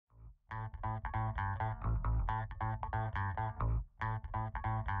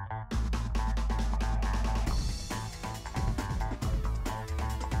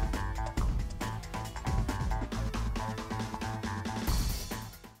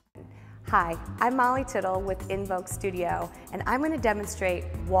Hi, I'm Molly Tittle with Invoke Studio, and I'm going to demonstrate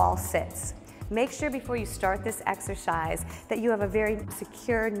wall sits. Make sure before you start this exercise that you have a very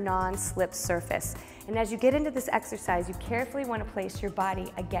secure, non-slip surface. And as you get into this exercise, you carefully want to place your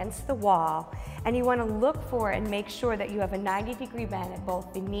body against the wall, and you want to look for and make sure that you have a 90-degree bend at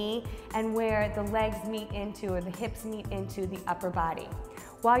both the knee and where the legs meet into, or the hips meet into, the upper body.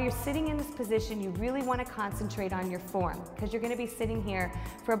 While you're sitting in this position, you really want to concentrate on your form, because you're going to be sitting here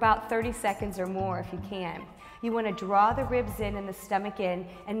for about 30 seconds or more if you can. You want to draw the ribs in and the stomach in,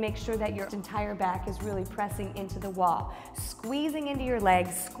 and make sure that your entire back is really pressing into the wall. Squeezing into your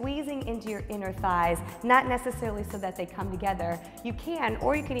legs, squeezing into your inner thighs, not necessarily so that they come together. You can,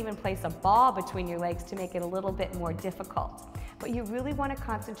 or you can even place a ball between your legs to make it a little bit more difficult. But you really want to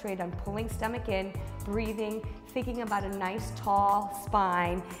concentrate on pulling stomach in, breathing, thinking about a nice tall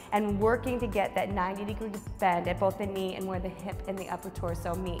spine, and working to get that 90-degree bend at both the knee and where the hip and the upper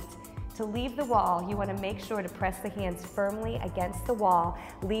torso meet. To leave the wall, you want to make sure to press the hands firmly against the wall,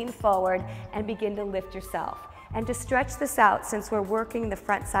 lean forward, and begin to lift yourself. And to stretch this out, since we're working the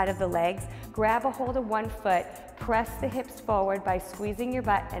front side of the legs, grab a hold of one foot, press the hips forward by squeezing your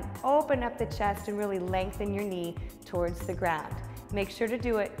butt, and open up the chest and really lengthen your knee towards the ground. Make sure to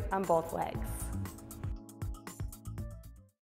do it on both legs.